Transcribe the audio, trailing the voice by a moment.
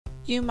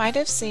You might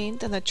have seen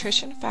the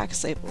nutrition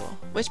facts label,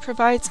 which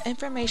provides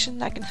information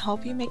that can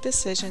help you make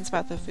decisions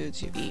about the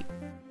foods you eat.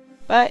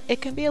 But it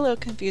can be a little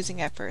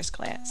confusing at first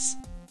glance.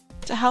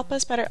 To help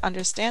us better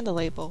understand the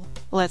label,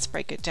 let's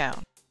break it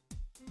down.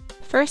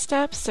 First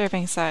step,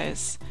 serving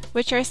size,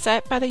 which are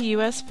set by the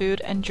U.S. Food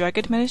and Drug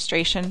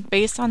Administration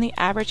based on the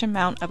average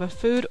amount of a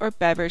food or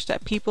beverage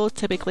that people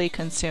typically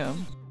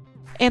consume.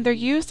 And they're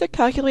used to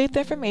calculate the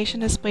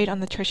information displayed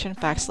on the nutrition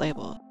facts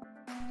label.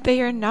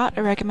 They are not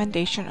a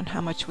recommendation on how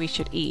much we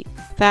should eat.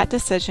 That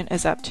decision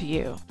is up to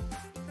you.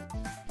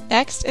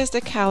 Next is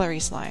the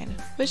calories line,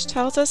 which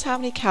tells us how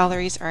many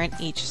calories are in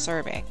each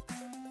serving.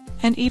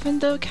 And even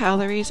though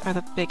calories are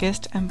the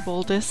biggest and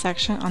boldest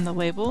section on the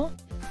label,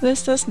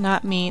 this does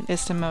not mean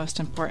it's the most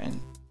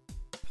important.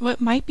 What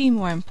might be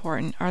more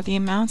important are the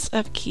amounts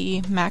of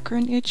key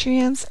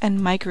macronutrients and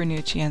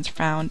micronutrients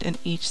found in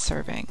each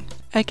serving.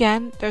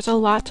 Again, there's a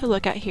lot to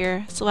look at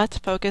here, so let's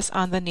focus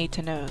on the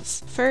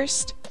need-to-knows.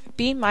 First,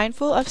 be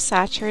mindful of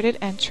saturated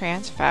and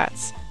trans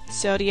fats,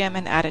 sodium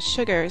and added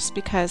sugars,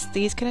 because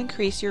these can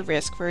increase your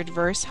risk for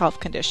adverse health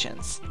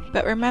conditions.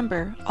 But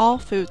remember, all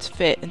foods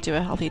fit into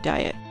a healthy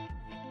diet.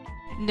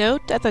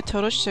 Note that the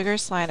total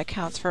sugars line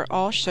accounts for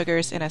all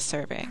sugars in a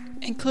serving,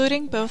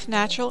 including both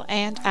natural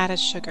and added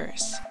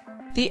sugars.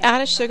 The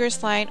added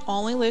sugars line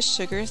only lists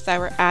sugars that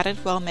were added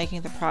while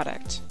making the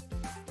product.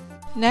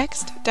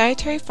 Next,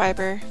 dietary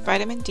fiber,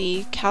 vitamin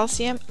D,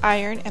 calcium,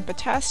 iron, and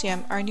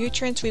potassium are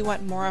nutrients we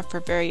want more of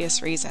for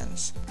various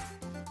reasons.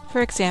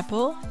 For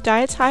example,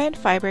 diets high in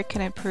fiber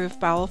can improve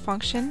bowel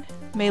function,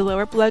 may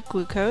lower blood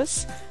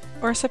glucose,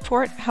 or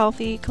support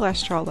healthy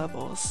cholesterol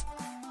levels.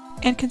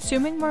 And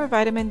consuming more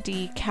vitamin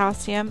D,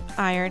 calcium,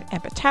 iron,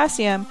 and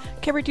potassium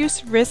can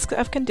reduce risk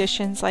of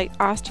conditions like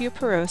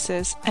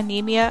osteoporosis,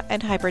 anemia,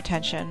 and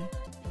hypertension.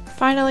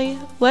 Finally,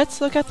 let's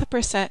look at the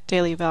percent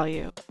daily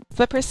value.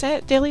 The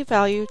percent daily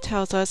value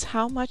tells us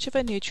how much of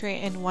a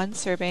nutrient in one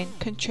serving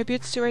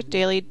contributes to our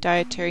daily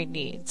dietary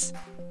needs.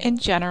 In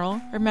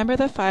general, remember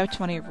the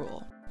 5-20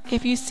 rule.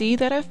 If you see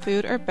that a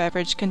food or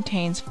beverage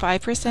contains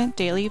 5%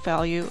 daily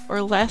value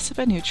or less of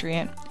a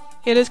nutrient,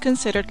 it is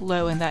considered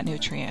low in that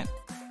nutrient.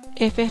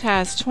 If it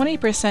has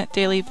 20%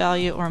 daily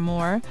value or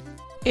more,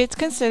 it's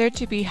considered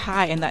to be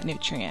high in that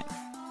nutrient.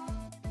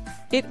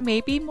 It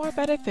may be more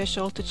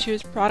beneficial to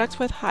choose products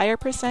with higher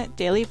percent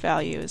daily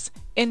values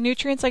in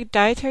nutrients like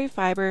dietary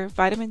fiber,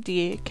 vitamin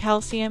D,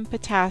 calcium,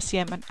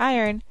 potassium, and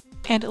iron,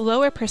 and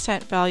lower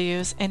percent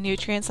values in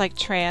nutrients like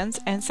trans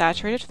and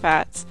saturated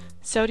fats,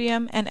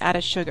 sodium, and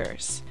added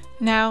sugars.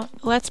 Now,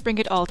 let's bring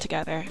it all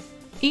together.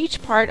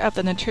 Each part of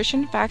the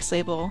nutrition facts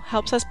label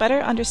helps us better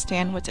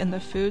understand what's in the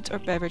foods or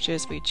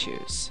beverages we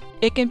choose.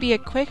 It can be a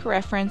quick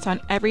reference on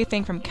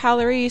everything from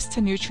calories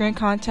to nutrient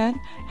content,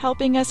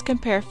 helping us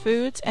compare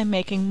foods and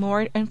making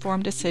more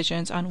informed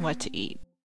decisions on what to eat.